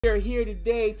We are here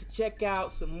today to check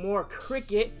out some more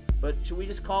cricket. But should we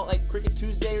just call it like Cricket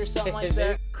Tuesday or something like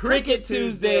that? Cricket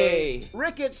Tuesday.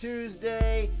 Cricket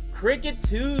Tuesday. Cricket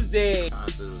Tuesday.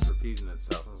 It was repeating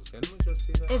itself. I was like, didn't we just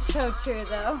see that? It's so true,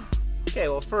 though. Okay,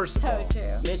 well, first of all,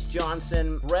 true. Mitch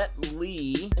Johnson, Brett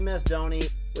Lee, MS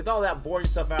Dhoni, with all that boring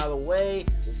stuff out of the way,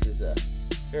 this is a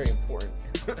very important,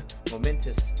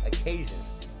 momentous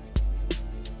occasion.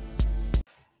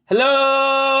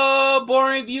 Hello,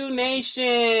 Boring View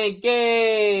Nation.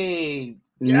 Gabe.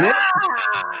 Yeah.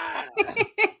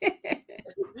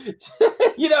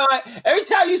 You know what? Every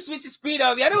time you switch the screen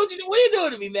on me, I don't want you to. What are you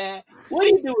doing to me, man? What are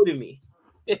you doing to me?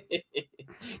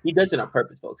 He does it on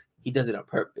purpose, folks. He does it on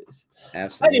purpose.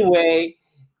 Absolutely. Anyway,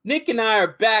 Nick and I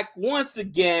are back once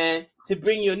again to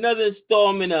bring you another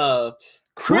installment of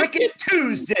Cricket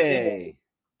Tuesday.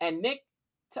 And Nick,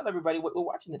 tell everybody what we're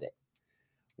watching today.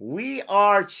 We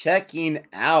are checking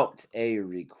out a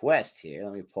request here.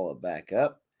 Let me pull it back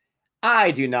up. I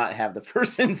do not have the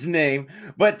person's name,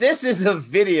 but this is a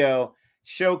video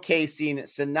showcasing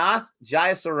Sanath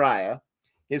Jayasuriya,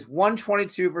 his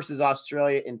 122 versus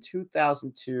Australia in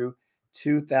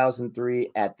 2002-2003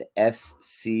 at the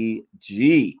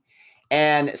SCG.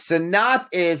 And Sanath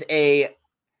is a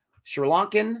Sri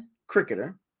Lankan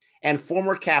cricketer and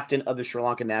former captain of the Sri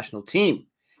Lankan national team.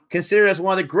 Considered as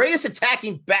one of the greatest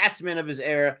attacking batsmen of his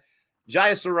era,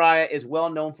 Jayasuriya is well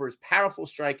known for his powerful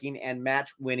striking and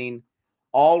match-winning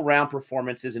all-round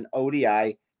performances in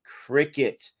ODI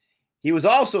cricket. He was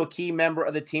also a key member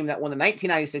of the team that won the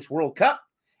 1996 World Cup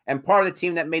and part of the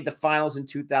team that made the finals in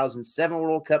 2007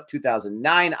 World Cup,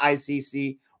 2009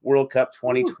 ICC World Cup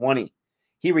 2020.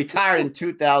 He retired in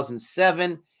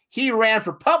 2007. He ran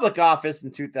for public office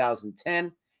in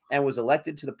 2010 and was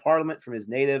elected to the parliament from his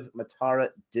native Matara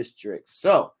district.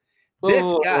 So this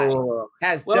guy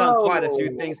has done quite a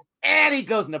few things, and he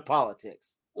goes into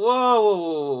politics.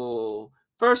 Whoa.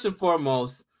 First and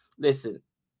foremost, listen,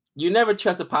 you never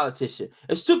trust a politician.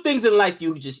 There's two things in life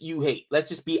you hate. Let's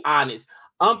just be honest.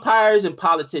 Umpires and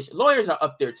politicians. Lawyers are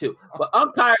up there too, but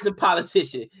umpires and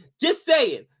politicians. Just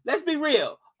saying. Let's be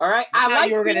real. All right. I thought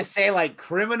you were going to say like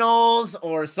criminals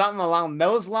or something along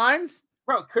those lines.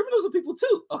 Bro, criminals are people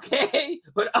too, okay?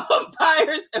 But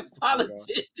umpires and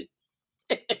politicians.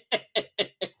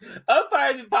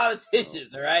 Umpires and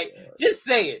politicians, all right? Just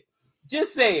say it.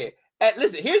 Just say it. And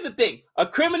listen, here's the thing. A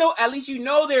criminal, at least you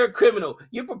know they're a criminal.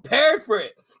 You're prepared for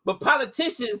it. But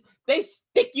politicians, they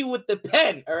stick you with the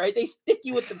pen, all right? They stick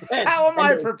you with the pen. How am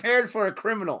I prepared for a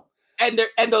criminal? And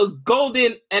those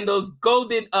golden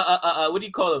what do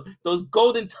you call them? Those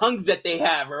golden tongues that they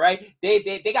have, all right?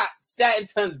 They got satin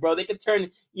tongues, bro. They can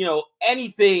turn,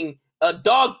 anything, a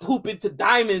dog poop into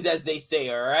diamonds, as they say,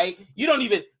 all right? You don't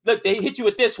even look, they hit you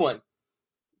with this one.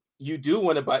 You do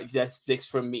want to buy that sticks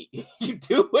from me. You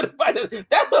do want to buy that.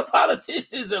 That's what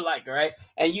politicians are like, all right?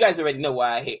 And you guys already know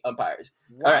why I hate umpires.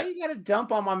 Why you got to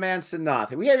dump on my man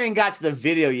Sanath? We haven't even got to the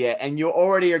video yet, and you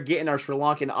already are getting our Sri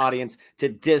Lankan audience to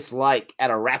dislike at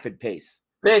a rapid pace.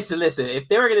 Listen. If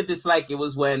they were going to dislike, it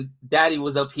was when Daddy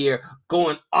was up here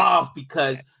going off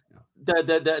because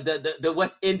the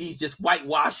West Indies just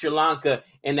whitewashed Sri Lanka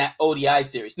in that ODI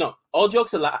series. No, all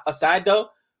jokes aside, though,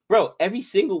 bro, every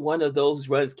single one of those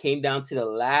runs came down to the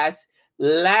last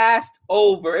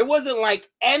over. It wasn't like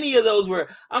any of those were.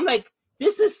 I'm like,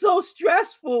 this is so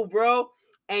stressful, bro.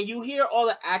 And you hear all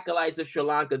the accolades of Sri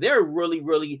Lanka. They're were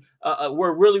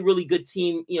a really good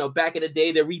team. Back in the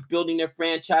day, they're rebuilding their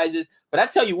franchises. But I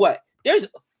tell you what, there's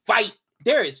fight.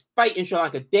 There is fight in Sri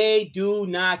Lanka. They do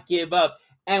not give up.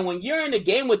 And when you're in the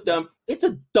game with them, it's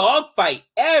a dog fight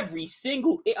every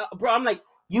single. Bro, I'm like,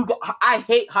 I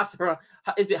hate Hasaranga.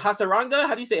 Is it Hasaranga?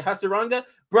 How do you say Hasaranga?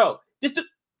 Bro,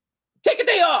 take a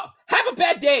day off. Have a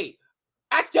bad day.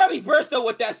 Ask Johnny Verso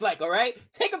what that's like, all right?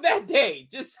 Take a bad day.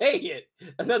 Just say it.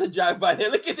 Another drive-by there.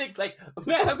 Look at it like,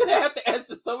 man, I'm going to have to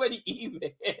answer so many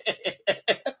emails.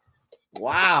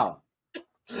 Wow.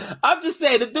 I'm just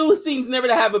saying, the dude seems never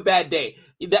to have a bad day.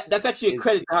 That's actually a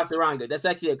credit to Hasaranga. That's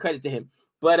actually a credit to him.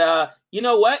 But you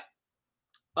know what?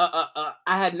 I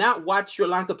had not watched Sri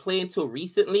Lanka play until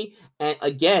recently. And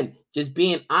again, just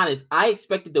being honest, I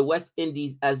expected the West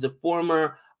Indies as the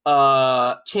former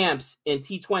champs in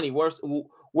T20,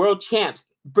 world champs,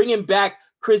 bringing back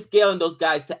Chris Gale and those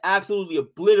guys to absolutely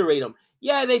obliterate them.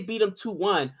 Yeah, they beat them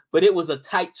 2-1, but it was a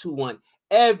tight 2-1.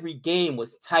 Every game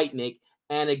was tight, Nick.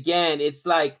 And again, it's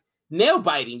like nail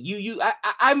biting.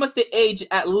 I must have aged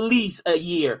at least a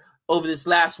year over this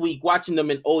last week watching them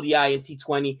in ODI and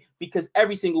T20 because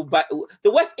every single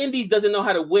the West Indies doesn't know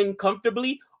how to win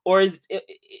comfortably, or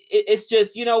it's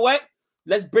just, you know what?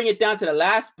 let's bring it down to the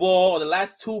last ball or the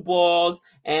last 2 balls.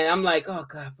 And I'm like, oh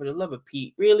God, for the love of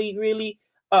Pete, really?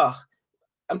 Oh,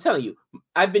 I'm telling you,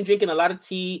 I've been drinking a lot of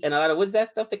tea and a lot of what's that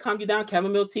stuff that calms you down?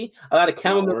 Chamomile tea. A lot of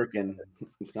chamomile. It's not working.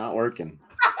 It's not working.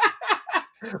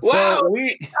 Wow, So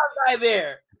right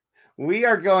there. We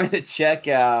are going to check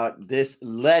out this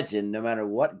legend, no matter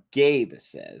what Gabe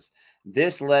says.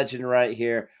 This legend right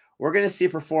here. We're going to see a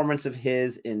performance of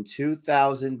his in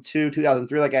 2002,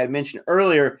 2003, like I had mentioned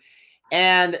earlier.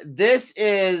 And this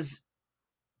is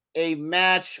a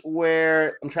match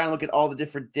where I'm trying to look at all the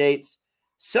different dates.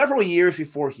 Several years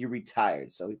before he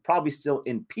retired. So he's probably still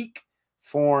in peak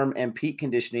form and peak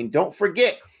conditioning. Don't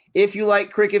forget, if you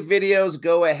like cricket videos,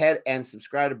 go ahead and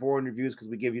subscribe to Boring Reviews because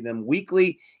we give you them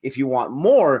weekly. If you want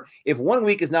more, if 1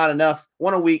 week is not enough,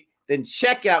 one a week, then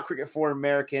check out Cricket for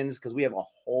Americans because we have a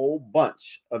whole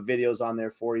bunch of videos on there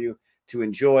for you to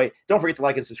enjoy. Don't forget to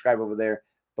like and subscribe over there.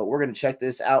 But we're going to check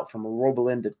this out from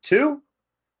Robelinda 2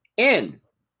 in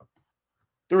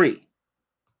 3,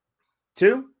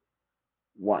 2,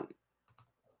 1.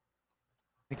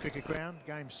 Cricket ground,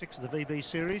 game 6 of the VB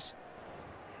series.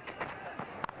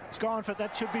 It's gone for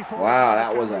that, should be for. Wow,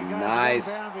 that was a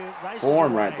nice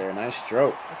form right there. Nice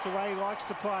stroke. That's the way he likes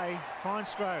to play. Fine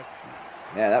stroke.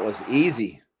 Yeah, that was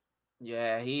easy.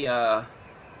 Yeah, he's a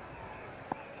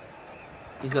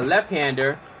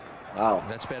left-hander. Wow.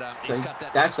 That's better.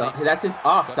 So That's his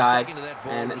offside.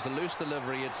 And it was a loose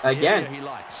delivery. It's again he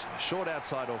likes. Short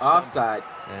outside offside.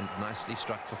 And nicely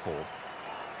struck for 4.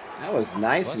 That was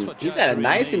nice. Well, he's had a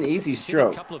nice and easy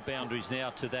stroke. A couple of boundaries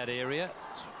now to that area.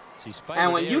 It's his favorite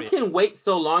and when you can wait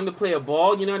so long to play a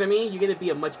ball, you know what I mean? You're going to be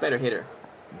a much better hitter.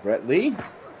 Brett Lee.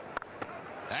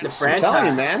 The franchise. I'm telling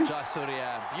you, man.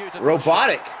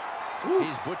 Robotic.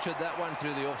 He's butchered that one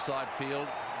through the offside field.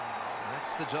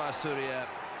 That's the Jayasuriya.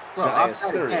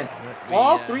 Jayasuriya.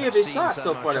 All 3 of his shots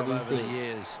so far that we've seen.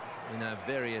 Years in a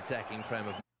very attacking frame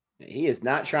of. He is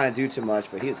not trying to do too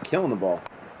much, but he is killing the ball.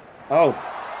 Oh.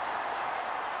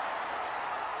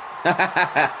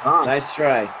 Nice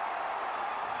try. If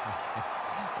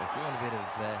you want a bit of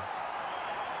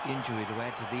injury to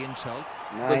add to the insult.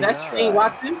 Nice. Was that Shane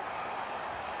Watson?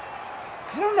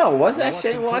 I don't know. Was that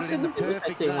Shane Watson?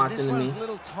 Shane Watson this one's a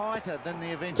little tighter than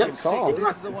the eventual 6.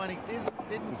 This is the one he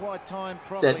didn't quite time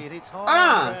properly. It hits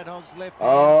high on Brad Hogg's left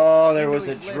hand. Oh, there was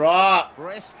a drop.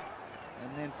 Breast,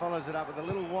 and then follows it up with a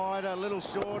little wider, a little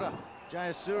shorter.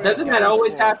 Jayasuriya. Doesn't that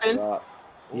always happen?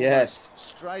 Yes.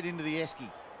 Straight into the esky.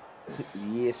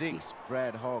 Yes. 6,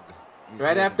 Brad Hogg.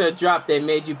 Right after a drop, they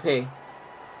made you pay.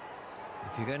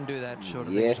 If you're going to do that sort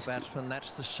of thing to batsman,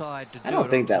 that's the side to do it. I don't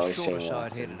think that was Shane Watson.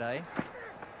 Side here today.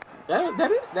 That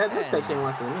looks like Shane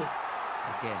Watson to me.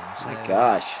 Again, so my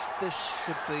gosh. This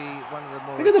should be one of the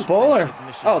more. Look at the bowler.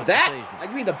 Oh, that? I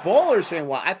mean the bowler, Shane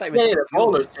Watson. I thought you meant the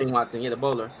bowler, Shane Watson. Yeah, the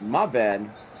bowler. My bad.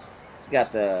 He's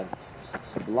got the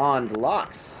blonde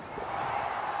locks.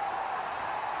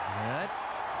 Right.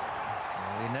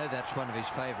 Well, we know that's one of his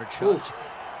favourite shots. Ooh.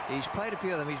 He's played a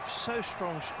few of them. He's so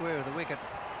strong square of the wicket.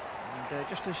 And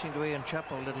just listening to Ian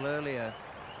Chappell a little earlier,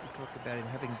 he talked about him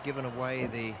having given away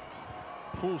the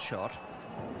pull shot.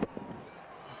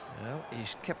 Well,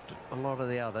 he's kept a lot of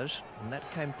the others, and that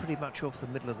came pretty much off the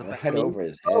middle of the bat. Head over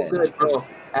his head. Oh, good, bro.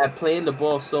 At playing the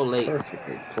ball so late.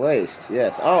 Perfectly placed.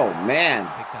 Yes. Oh man.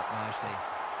 Picked up nicely.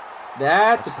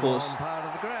 That's a push. Part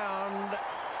of the ground.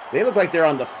 They look like they're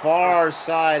on the far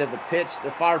side of the pitch,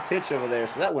 the far pitch over there.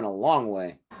 So that went a long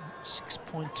way.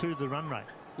 6.2 the run rate.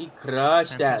 He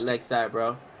crushed that leg side,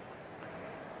 bro.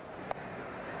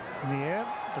 In the air,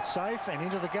 but safe and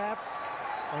into the gap.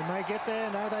 They may get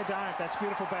there. No, they don't. That's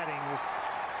beautiful batting. There's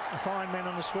a fine man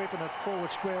on the sweep and a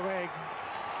forward square leg.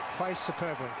 Placed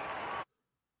superbly.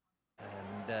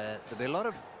 And there'll be a lot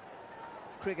of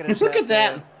cricketers look at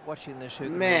that watching this who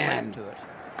man to it.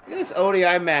 Look at this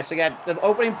ODI match. They got the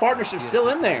opening partnership still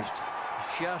in there.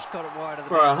 Just got it wide of the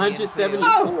for 174.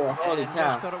 Oh. Holy cow!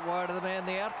 Just got it wide of the man in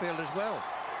the outfield as well.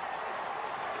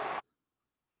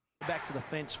 Back to the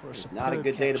fence for a superb not a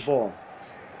good day to bowl.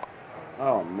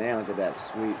 Oh man, look at that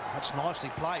sweep. That's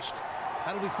nicely placed.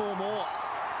 That'll be 4 more.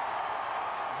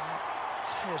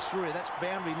 Jayasuriya, that's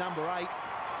boundary number 8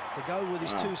 to go with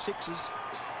his 2 6s.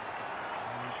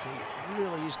 And he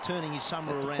really is turning his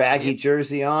summer around. Baggy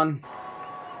jersey on.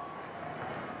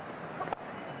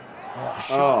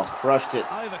 Oh, crushed it.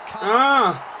 Overcut.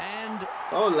 And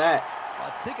oh, that.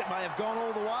 I think it may have gone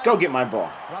all the way. Go get my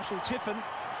ball. Russell Tiffin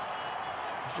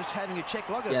was just having a check.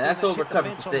 Look at yeah, that's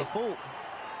overcovered for 6.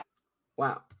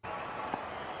 Wow.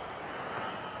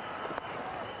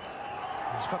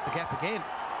 He's got the gap again.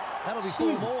 That'll be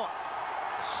 4 more.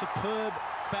 Superb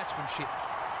batsmanship.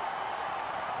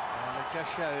 And it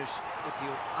just shows if you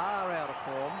are out of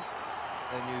form,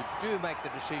 then you do make the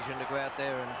decision to go out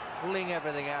there and fling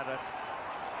everything at it.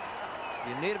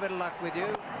 You need a bit of luck with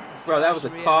you. Bro, that was a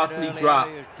costly drop.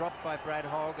 Dropped by Brad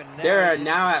Hogg, and they're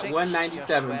now at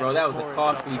 197, bro. That was a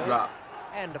costly drop.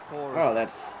 And a 4. Oh,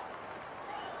 that's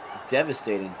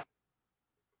devastating.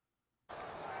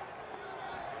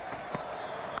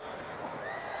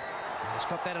 He's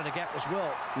got that in a gap as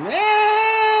well.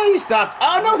 Man, he stopped.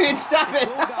 Oh, no, he didn't stop it.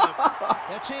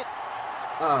 That's it.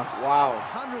 Oh, wow.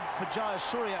 100 for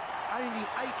Jayasuriya. Only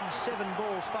 87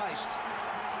 balls faced.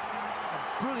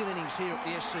 A brilliant innings here at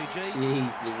the SCG.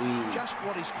 Jeez Louise. Just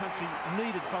what his country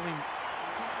needed from him.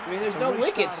 I mean, there's no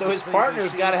wicket, so his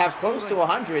partner's got to have close to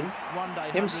 100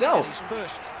 himself.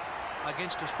 First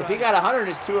against Australia. If he got 100,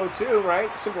 it's 202, right?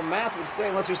 Simple math would say,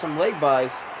 unless there's some leg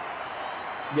buys.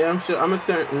 Yeah, I'm sure. I'm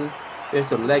certain there's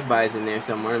some leg buys in there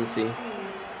somewhere. Let me see.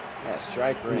 Yeah,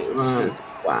 strike rate.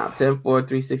 Wow, 10, 4,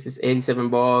 3, 6, 87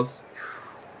 balls.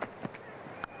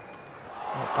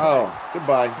 Oh,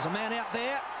 goodbye. There's a man out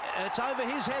there. It's over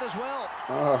his head as well.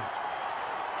 Oh,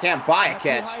 can't buy a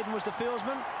catch. Hayden was the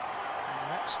fieldsman.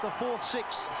 And that's the 4th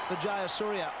 6 for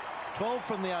Jayasuriya. 12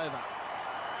 from the over.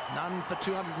 None for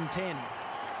 210.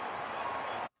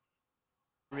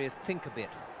 Think a bit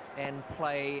and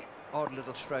play odd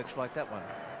little strokes like that one.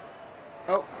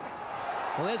 Oh.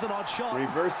 Well, there's an odd shot.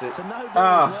 Reverse it. It's a no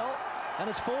ball as well. And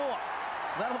it's 4.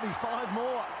 So that'll be 5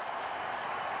 more.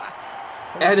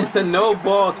 And it's a no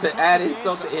ball to add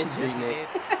insult to injury, Nick.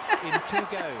 In 2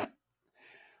 go.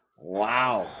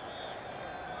 Wow.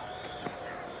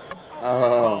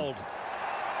 Oh.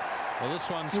 Well, this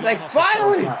one's he's like,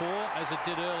 finally! As it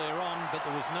did earlier on, but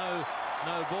there was no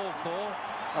ball call.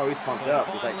 Oh, he's pumped So up.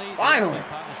 He's like, finally! The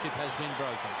partnership has been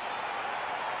broken.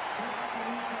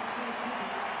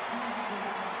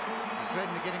 He's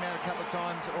threatened to get him out a couple of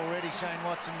times already. Shane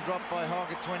Watson dropped by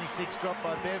Hogg at 26, dropped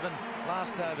by Bevan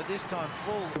last over. This time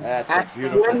full. That's a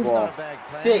beautiful ball.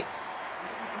 6.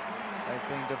 They've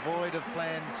been devoid of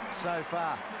plans so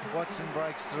far. Watson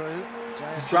breaks through.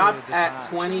 Dropped at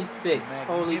 26.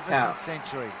 Holy cow.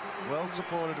 Century. Well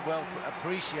supported, well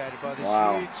appreciated by this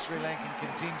huge Sri Lankan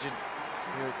contingent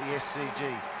here at the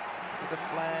SCG. With the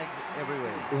flags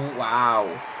everywhere. Wow.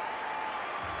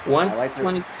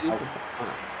 122.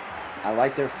 I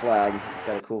like their flag. It's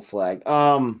got a cool flag.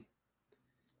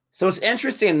 So it's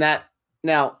interesting that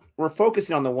now we're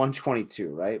focusing on the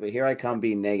 122, right? But here I come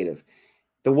being negative.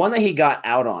 The one that he got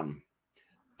out on,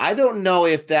 I don't know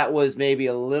if that was maybe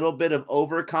a little bit of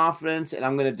overconfidence, and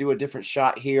I'm going to do a different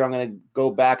shot here. I'm going to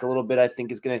go back a little bit. I think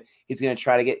he's going to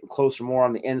try to get closer more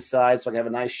on the inside so I can have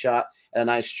a nice shot and a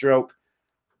nice stroke.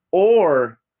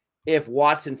 Or if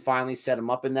Watson finally set him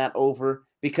up in that over,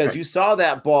 because you saw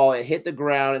that ball, it hit the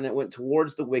ground and it went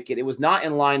towards the wicket. It was not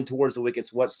in line towards the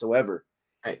wickets whatsoever.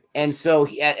 Right. And so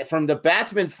from the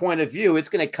batsman's point of view, it's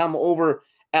going to come over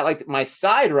at like my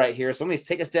side right here. So let me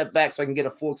take a step back so I can get a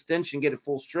full extension, get a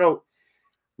full stroke.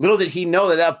 Little did he know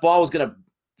that that ball was going to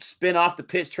spin off the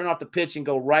pitch, turn off the pitch, and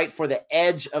go right for the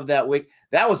edge of that wicket.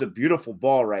 That was a beautiful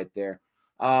ball right there.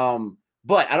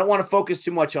 But I don't want to focus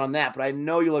too much on that, but I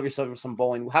know you love yourself for some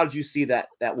bowling. How did you see that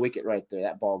wicket right there,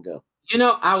 that ball go? You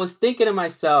know, I was thinking to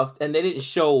myself, and they didn't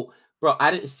show, bro,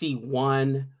 I didn't see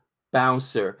one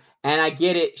bouncer. And I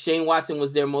get it. Shane Watson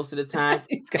was there most of the time.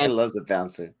 He kind of loves a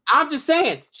bouncer. I'm just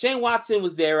saying, Shane Watson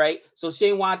was there, right? So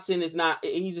Shane Watson is not,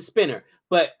 he's a spinner.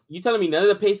 But you telling me none of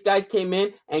the pace guys came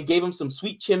in and gave him some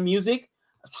sweet chin music?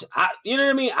 You know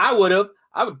what I mean? I would,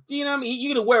 you know what I mean?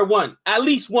 You're going to wear one, at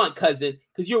least one, cousin,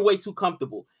 because you're way too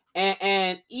comfortable.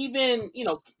 And even, you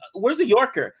know, where's a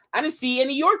Yorker? I didn't see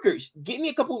any Yorkers. Give me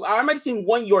a couple. I might have seen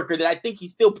one Yorker that I think he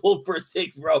still pulled for a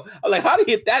 6, bro. I'm like, how did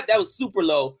he hit that? That was super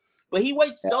low. But he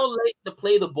waits so late to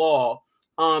play the ball.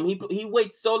 He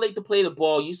waits so late to play the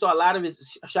ball. You saw a lot of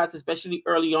his shots, especially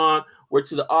early on, were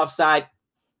to the offside.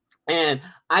 And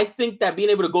I think that being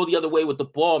able to go the other way with the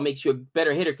ball makes you a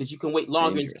better hitter because you can wait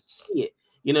longer and see it.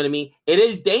 You know what I mean? It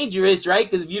is dangerous,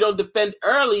 right? Because if you don't defend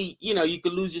early, you know, you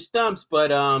could lose your stumps.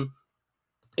 But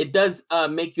it does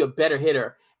make you a better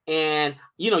hitter. And,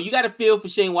 you know, you got to feel for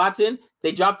Shane Watson.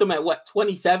 They dropped him at,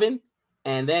 27?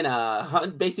 And then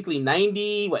basically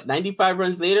 95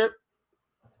 runs later.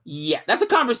 Yeah, that's a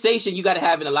conversation you got to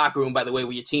have in the locker room, by the way,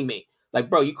 with your teammate. Like,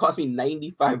 bro, you cost me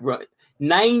 95 runs.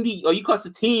 You cost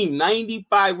the team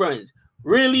 95 runs.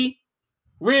 Really?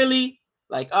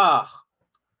 Like,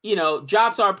 you know,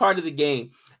 drops are a part of the game.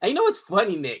 And you know what's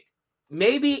funny, Nick?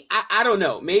 Maybe, I don't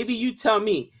know. Maybe you tell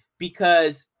me,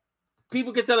 because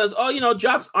people can tell us, oh, you know,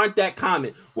 drops aren't that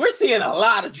common. We're seeing a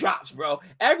lot of drops, bro.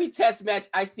 Every test match,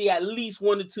 I see at least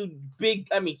 1 or 2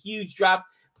 huge drops.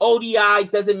 ODI,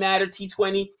 doesn't matter,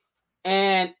 T20.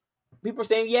 And people are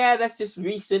saying, yeah, that's just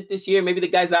recent this year. Maybe the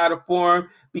guy's out of form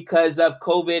because of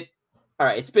COVID. All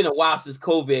right, it's been a while since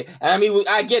COVID. And I mean,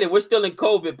 I get it. We're still in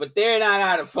COVID, but they're not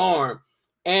out of form.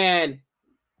 And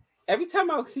every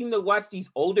time I seem to watch these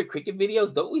older cricket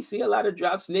videos, don't we see a lot of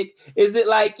drops, Nick? Is it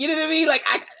like, you know what I mean? Like,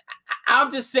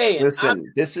 I'm just saying.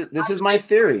 Listen, this is my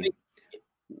theory.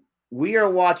 We are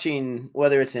watching,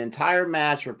 whether it's an entire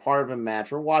match or part of a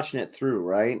match, we're watching it through,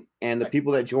 right? And the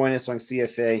people that join us on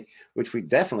CFA, which we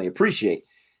definitely appreciate,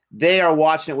 they are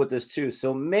watching it with us too.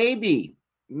 So maybe,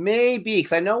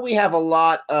 because I know we have a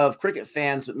lot of cricket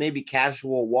fans, but maybe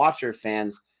casual watcher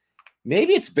fans,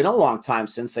 maybe it's been a long time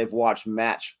since they've watched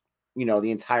match,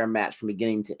 the entire match from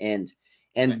beginning to end.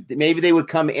 And maybe they would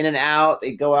come in and out.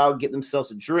 They go out, get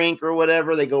themselves a drink or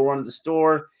whatever. They go run to the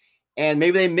store. And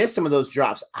maybe they miss some of those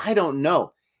drops. I don't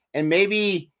know. And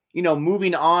maybe,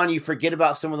 moving on, you forget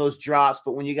about some of those drops.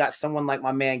 But when you got someone like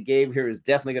my man Gabe here who's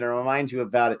definitely going to remind you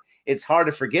about it, it's hard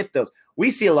to forget those. We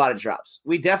see a lot of drops.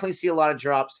 We definitely see a lot of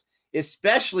drops,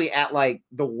 especially at like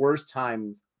the worst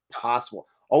times possible.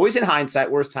 Always in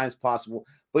hindsight, worst times possible.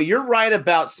 But you're right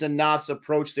about Sanath's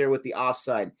approach there with the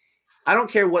offside. I don't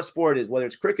care what sport it is, whether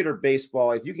it's cricket or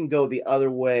baseball. If you can go the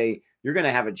other way, you're going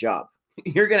to have a job.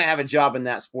 You're going to have a job in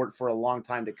that sport for a long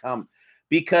time to come,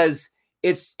 because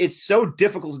it's so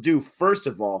difficult to do, first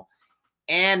of all,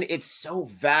 and it's so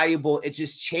valuable. It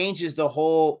just changes the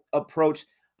whole approach.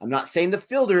 I'm not saying the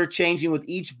fielder changing with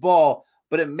each ball,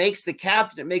 but it makes the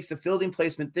captain, it makes the fielding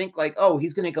placement think like, oh,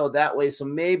 he's going to go that way. So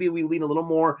maybe we lean a little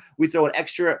more. We throw an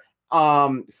extra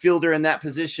fielder in that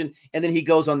position, and then he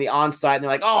goes on the onside, and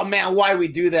they're like, oh man, why do we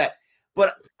do that?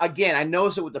 But again, I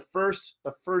noticed it with the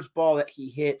first ball that he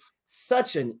hit.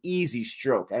 Such an easy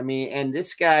stroke. I mean, and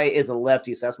this guy is a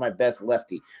lefty, so that's my best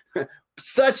lefty.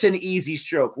 Such an easy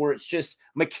stroke where it's just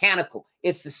mechanical.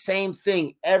 It's the same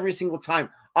thing every single time.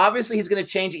 Obviously, he's going to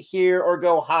change it here or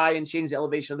go high and change the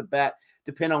elevation of the bat,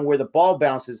 depending on where the ball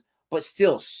bounces, but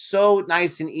still so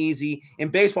nice and easy. In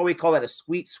baseball, we call that a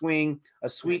sweet swing, a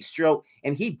sweet stroke,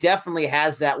 and he definitely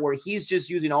has that where he's just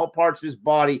using all parts of his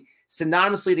body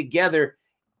synonymously together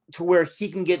to where he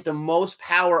can get the most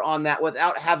power on that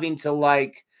without having to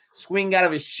like swing out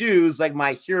of his shoes like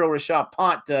my hero Rishabh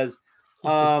Pant does.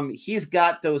 He's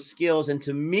got those skills. And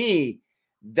to me,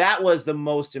 that was the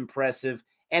most impressive.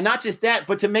 And not just that,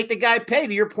 but to make the guy pay.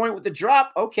 To your point with the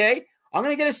drop, okay, I'm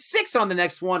going to get a 6 on the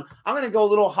next one. I'm going to go a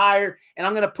little higher, and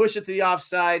I'm going to push it to the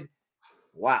offside.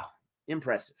 Wow.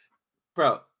 Impressive.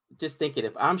 Bro, just thinking,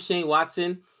 if I'm Shane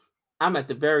Watson, I'm at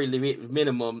the very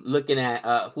minimum looking at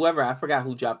whoever, I forgot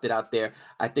who dropped it out there.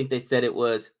 I think they said it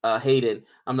was Hayden.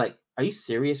 I'm like, are you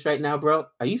serious right now, bro?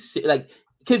 Are you like,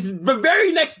 because the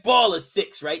very next ball is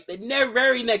 6, right? The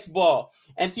very next ball.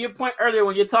 And to your point earlier,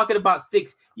 when you're talking about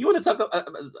 6, you want to talk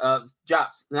about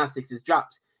drops, not 6s,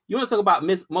 drops. You want to talk about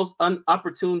most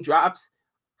unopportune drops?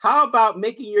 How about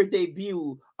making your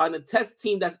debut on a test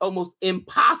team that's almost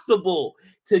impossible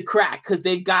to crack because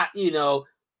they've got,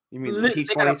 You mean the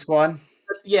T20 squad?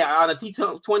 Yeah, on a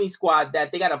T20 squad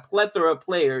that they got a plethora of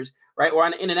players, right? Or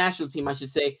on an international team, I should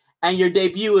say. And your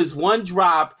debut is one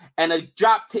drop and a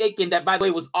drop taken that, by the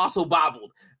way, was also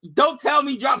bobbled. Don't tell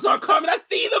me drops aren't coming. I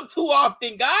see them too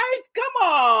often, guys. Come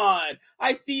on.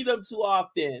 I see them too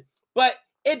often. But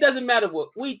it doesn't matter what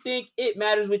we think. It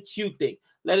matters what you think.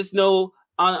 Let us know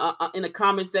in the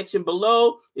comment section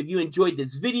below if you enjoyed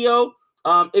this video.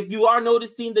 If you are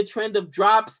noticing the trend of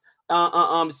drops,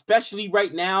 especially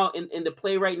right now in the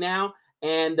play right now,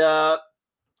 and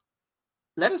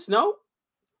let us know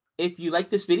if you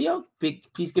like this video.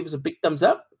 Please give us a big thumbs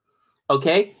up.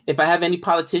 Okay, if I have any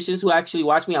politicians who actually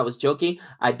watch me, I was joking.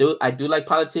 I do like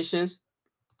politicians.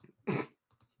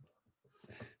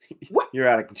 What? You're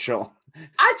out of control.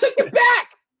 I took it back.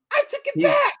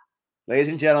 Back. Ladies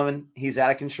and gentlemen, he's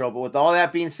out of control. But with all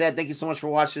that being said, thank you so much for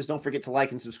watching this. Don't forget to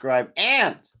like and subscribe.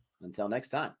 And until next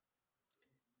time.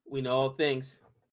 We know all things.